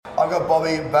got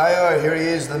Bobby Bayo. Here he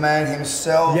is, the man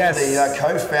himself, Yes. the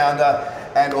co-founder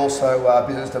and also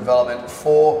business development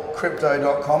for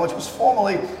Crypto.com, which was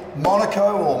formerly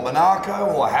Monaco or Monaco,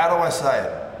 or how do I say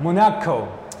it? Monaco.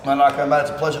 Monaco, mate,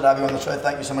 it's a pleasure to have you on the show.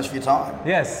 Thank you so much for your time.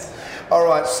 Yes. All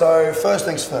right, so first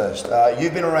things first.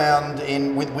 You've been around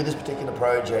with this particular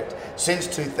project since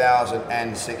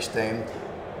 2016.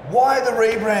 Why the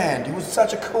rebrand? It was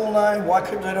such a cool name. Why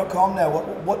Crypto.com now?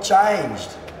 What changed?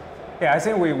 Yeah, I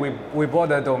think we bought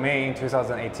the domain in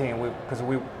 2018 because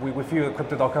we feel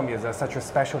Crypto.com is such a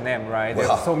special name, right? Wow.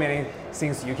 There's so many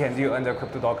things you can do under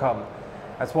Crypto.com.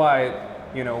 That's why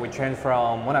we changed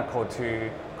from Monaco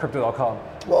to Crypto.com.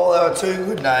 Well, there are two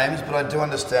good names, but I do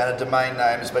understand a domain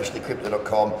name, especially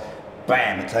Crypto.com.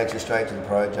 Bam, it takes you straight to the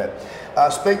project.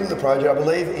 Speaking of the project, I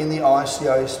believe in the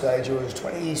ICO stage it was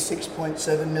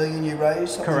 26.7 million you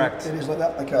raised? Correct. It is like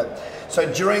that? Okay.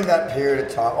 So during that period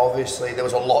of time, obviously there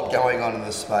was a lot going on in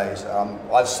this space.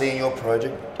 I've seen your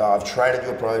project, I've traded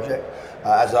your project,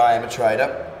 as I am a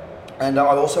trader. And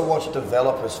I've also watched it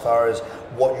develop as far as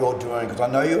what you're doing, because I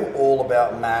know you're all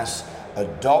about mass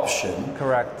adoption.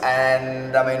 Correct.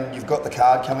 And I mean, you've got the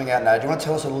card coming out now. Do you want to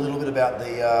tell us a little bit about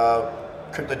the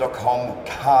Crypto.com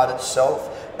card itself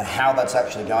and how that's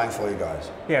actually going for you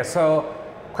guys? Yeah, so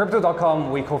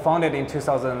Crypto.com, we co-founded in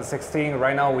 2016.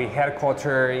 Right now we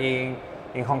headquarter in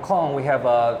Hong Kong. We have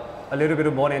a little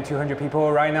bit more than 200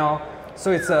 people right now.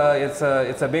 So it's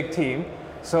a big team.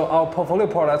 So our portfolio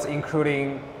products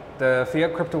including the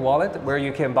Fiat Crypto Wallet, where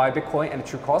you can buy Bitcoin at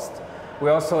true cost. We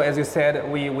also, as you said,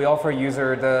 we offer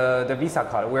user the Visa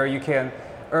card, where you can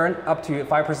earn up to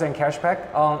 5%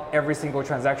 cashback on every single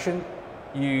transaction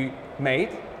you made.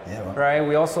 Yeah, right.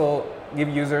 We also give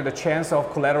user the chance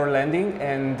of collateral lending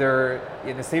and the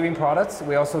saving products.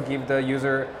 We also give the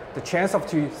user the chance of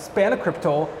to spend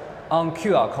crypto on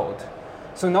QR code.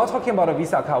 So now talking about a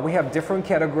Visa card, we have different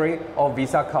category of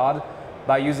Visa card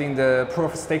by using the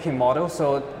proof of staking model.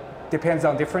 So depends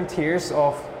on different tiers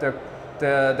of the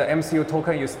MCO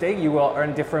token you stake, you will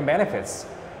earn different benefits.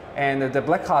 And the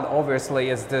Black card obviously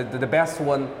is the best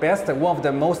one of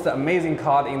the most amazing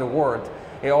card in the world.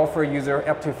 It offers user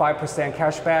up to 5%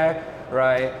 cashback,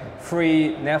 right?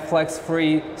 Free Netflix,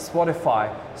 free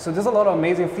Spotify. So there's a lot of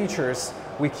amazing features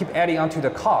we keep adding onto the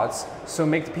cards, so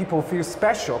make people feel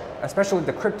special, especially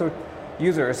the crypto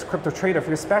users, crypto trader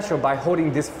feel special by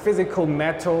holding this physical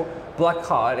metal Black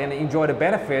card and enjoy the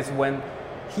benefits when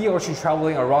he or she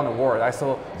traveling around the world.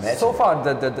 So far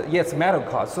it's metal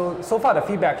card. So far the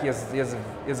feedback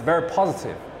is very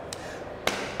positive.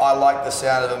 I like the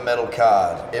sound of a metal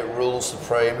card. It rules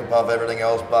supreme above everything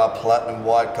else bar platinum,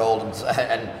 white gold,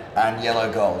 and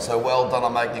yellow gold. So well done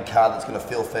on making a card that's going to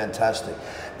feel fantastic.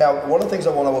 Now, one of the things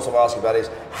I want to also ask about is,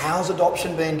 how's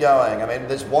adoption been going? I mean,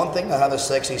 there's one thing to have a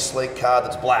sexy, sleek card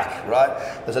that's black, right?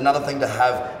 There's another thing to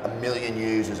have 1 million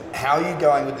users. How are you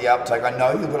going with the uptake? I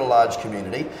know you've got a large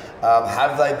community.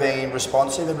 Have they been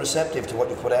responsive and receptive to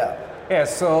what you've put out? Yeah,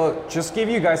 so just give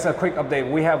you guys a quick update.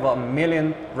 We have 1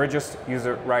 million registered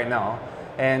users right now.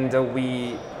 And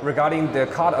regarding the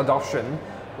card adoption,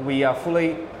 we are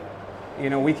fully,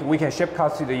 we can ship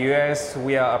cards to the US.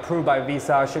 We are approved by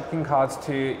Visa, shipping cards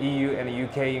to EU and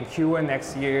UK in Q1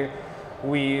 next year.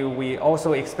 We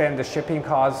also expand the shipping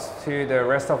cards to the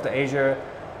rest of the Asia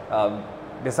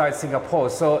besides Singapore.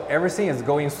 So everything is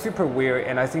going super weird,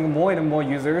 and I think more and more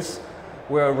users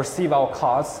will receive our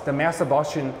cards. The mass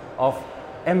adoption of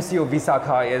MCO Visa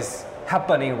card is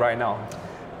happening right now.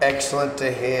 Excellent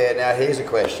to hear. Now here's a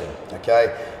question,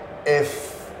 okay?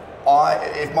 If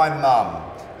my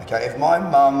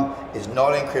mum is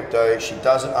not in crypto, she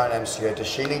doesn't own MCO, does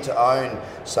she need to own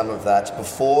some of that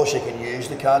before she can use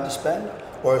the card to spend?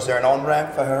 Or is there an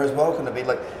on-ramp for her as well? Can it be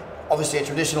like, obviously a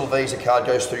traditional Visa card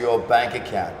goes through your bank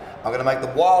account. I'm gonna make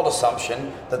the wild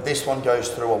assumption that this one goes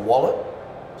through a wallet.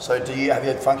 So have you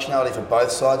had functionality for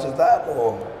both sides of that,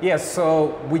 or? Yes,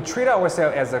 so we treat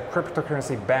ourselves as a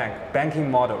cryptocurrency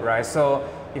banking model, right? So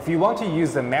if you want to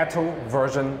use the metal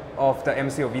version of the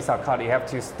MCO Visa card, you have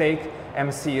to stake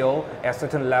MCO at a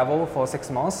certain level for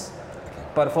 6 months.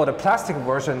 But for the plastic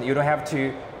version, you don't have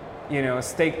to,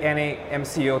 stake any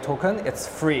MCO token. It's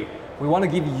free. We want to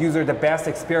give user the best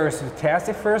experience to test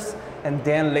it first, and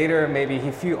then later maybe he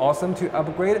feel awesome to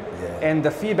upgrade. Yeah. And the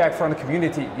feedback from the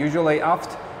community, usually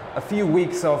after a few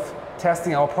weeks of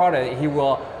testing our product, he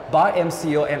will buy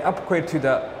MCO and upgrade to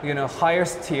the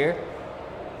highest tier,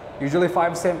 usually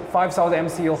 5,000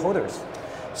 MCO holders.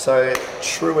 So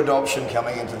true adoption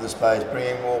coming into the space,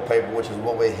 bringing more people, which is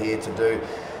what we're here to do.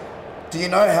 Do you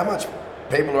know how much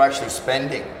people are actually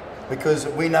spending because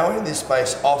we know in this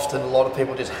space often a lot of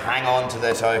people just hang on to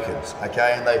their tokens,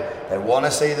 okay, and they want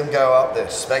to see them go up. They're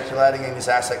speculating in this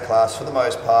asset class for the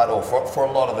most part, or for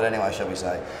a lot of it anyway, shall we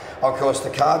say. Of course, the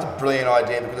card's a brilliant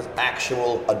idea because it's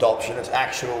actual adoption, it's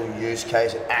actual use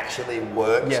case, it actually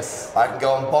works. Yes. I can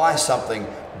go and buy something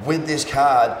with this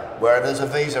card wherever there's a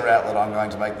Visa outlet, I'm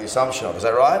going to make the assumption of. Is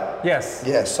that right? Yes.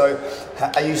 Yes. So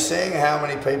are you seeing how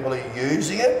many people are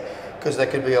using it? Because there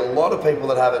could be a lot of people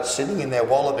that have it sitting in their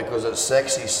wallet because it's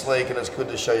sexy, sleek, and it's good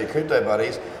to show your crypto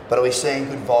buddies, but are we seeing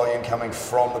good volume coming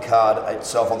from the card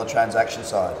itself on the transaction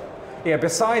side? Yeah,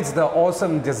 besides the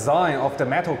awesome design of the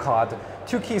metal card,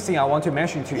 two key things I want to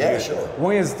mention to you. Yeah, sure.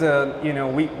 One is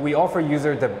we offer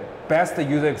user the best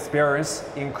user experience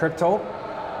in crypto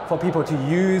for people to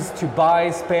use, to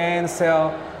buy, spend,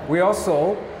 sell. We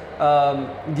also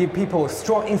give people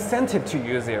strong incentive to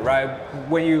use it, right?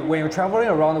 When you're traveling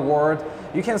around the world,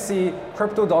 you can see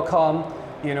Crypto.com,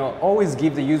 always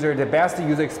give the user the best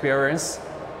user experience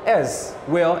as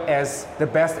well as the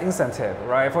best incentive,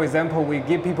 right? For example, we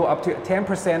give people up to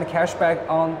 10% cashback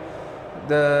on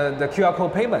the QR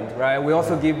code payment, right? We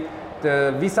also give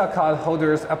the Visa card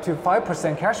holders up to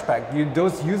 5% cashback.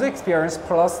 Those user experience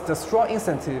plus the strong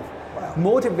incentive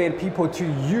motivate people to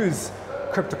use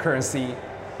cryptocurrency.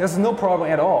 There's no problem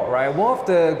at all, right? One of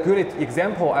the good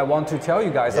example I want to tell you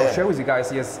guys, or share with you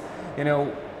guys is,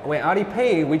 when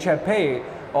Alipay, WeChat Pay,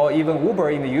 or even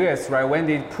Uber in the US, right? When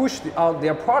they push out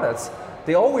their products,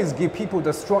 they always give people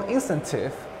the strong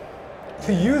incentive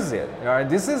to use it. Right?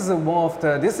 This is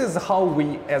how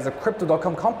we, as a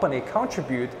Crypto.com company,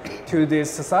 contribute to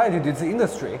this society, to this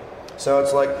industry. So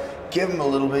it's like, give them a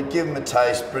little bit, give them a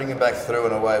taste, bring them back through,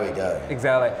 and away we go.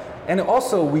 Exactly. And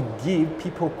also, we give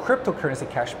people cryptocurrency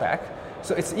cashback,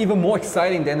 so it's even more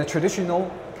exciting than the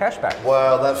traditional cashback.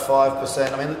 Well, that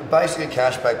 5%, I mean, basically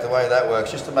cashback, the way that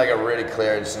works, just to make it really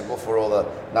clear and simple for all the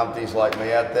numpties like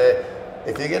me out there,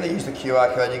 if you're going to use the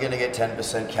QR code, you're going to get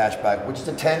 10% cashback, which is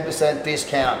a 10%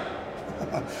 discount.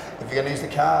 If you're going to use the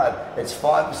card, it's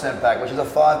 5% back, which is a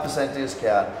 5%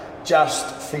 discount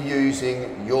just for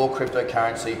using your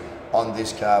cryptocurrency on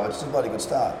this card, which is a bloody good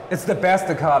start. It's the best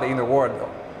card in the world.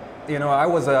 I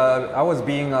was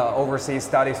being overseas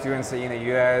study students in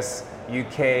the US,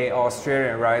 UK,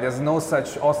 Australia, right? There's no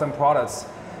such awesome products.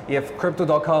 If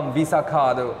Crypto.com Visa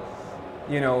card,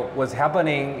 was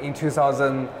happening in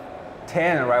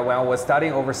 2010, right, when I was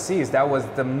studying overseas, that was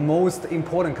the most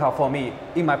important card for me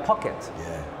in my pocket.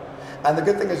 Yeah. And the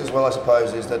good thing is as well, I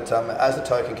suppose, is that as the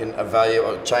token can value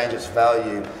or change its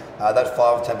value, that 5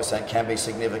 or 10% can be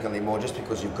significantly more just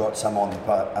because you've got some on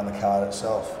the card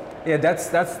itself. Yeah,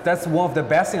 that's one of the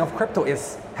best things of crypto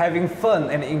is having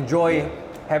fun and enjoy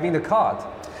having the card.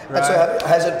 Right? And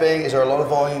so is there a lot of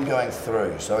volume going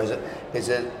through? So is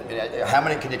it how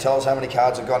many, can you tell us how many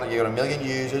cards have gone? You've got 1 million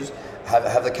users.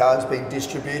 Have the cards been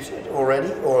distributed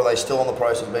already, or are they still on the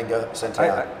process of being sent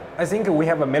out? I think we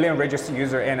have 1 million registered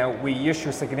users, and we issue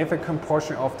a significant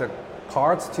portion of the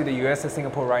cards to the US and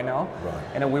Singapore right now.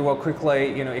 Right. And we will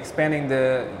quickly, expanding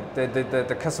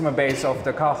the customer base of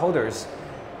the card holders.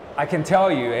 I can tell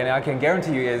you, and I can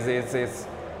guarantee you,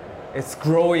 it's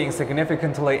growing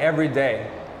significantly every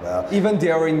day. Wow. Even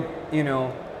during,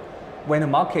 when the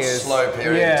market is slow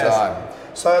period of time.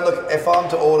 So look, if I'm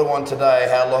to order one today,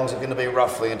 how long is it going to be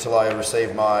roughly until I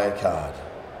receive my card?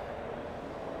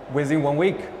 Within 1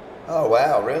 week. Oh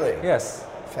wow, really? Yes.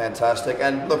 Fantastic.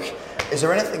 And look, is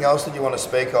there anything else that you want to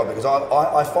speak of? Because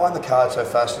I find the card so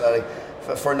fascinating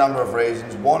for a number of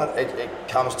reasons. One, it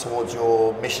comes towards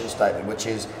your mission statement, which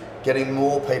is getting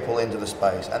more people into the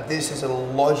space. And this is a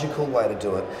logical way to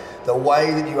do it. The way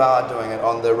that you are doing it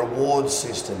on the rewards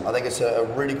system, I think it's a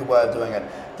really good way of doing it.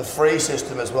 The free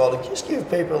system as well, to just give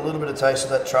people a little bit of taste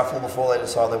of that truffle before they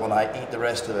decide they want to eat the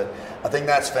rest of it. I think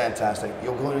that's fantastic.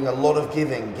 You're doing a lot of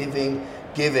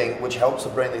giving, which helps to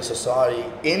bring the society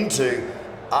into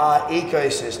our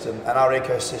ecosystem, and our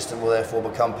ecosystem will therefore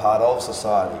become part of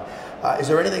society. Is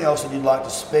there anything else that you'd like to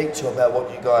speak to about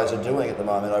what you guys are doing at the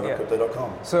moment over at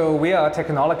Crypto.com? So we are a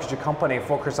technology company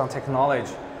focused on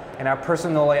technology, and I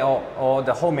personally, or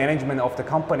the whole management of the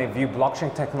company, view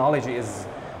blockchain technology is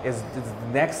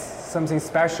next something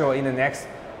special in the next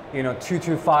 2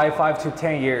 to 5 to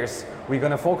 10 years we're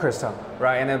going to focus on,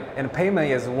 right? And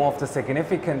payment is one of the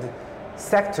significant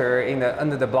sector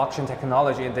under the blockchain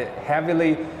technology, and that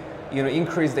heavily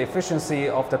increase the efficiency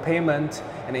of the payment,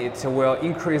 and it will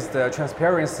increase the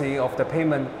transparency of the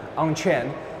payment on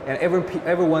chain, and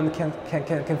everyone can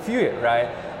feel it, right?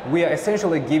 We are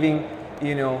essentially giving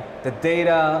the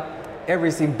data,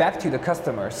 everything back to the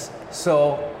customers.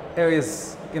 So it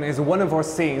is it's one of our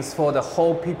things for the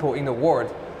whole people in the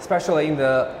world especially in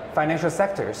the financial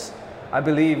sectors. I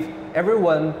believe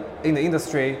everyone in the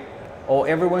industry or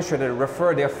everyone should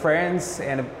refer their friends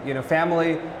and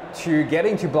family to get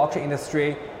into blockchain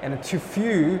industry and to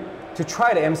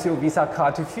try the MCO Visa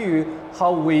card to feel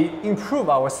how we improve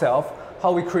ourselves,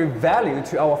 how we create value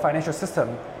to our financial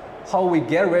system, how we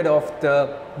get rid of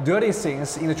the dirty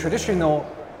things in the traditional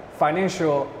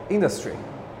financial industry.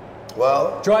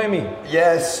 Well, join me.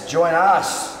 Yes, join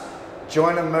us.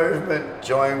 Join a movement.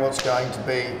 Join what's going to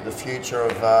be the future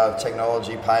of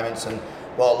technology, payments, and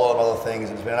well, a lot of other things.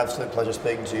 It's been an absolute pleasure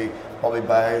speaking to you, Bobby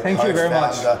Bayo. Thank you very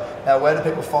much. Now, where do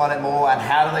people find it more, and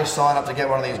how do they sign up to get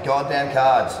one of these goddamn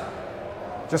cards?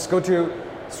 Just go to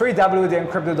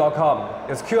www.crypto.com.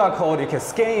 There's QR code. You can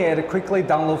scan it, quickly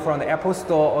download from the Apple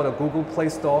Store or the Google Play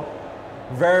Store.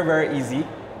 Very, very easy.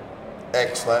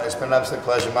 Excellent. It's been an absolute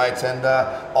pleasure, mate. And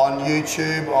on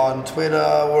YouTube, on Twitter,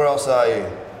 where else are you?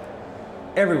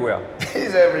 Everywhere.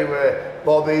 He's everywhere.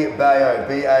 Bobby Bayo,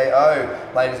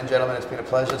 B-A-O. Ladies and gentlemen, it's been a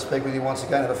pleasure to speak with you once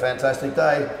again. Have a fantastic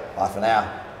day. Bye for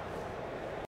now.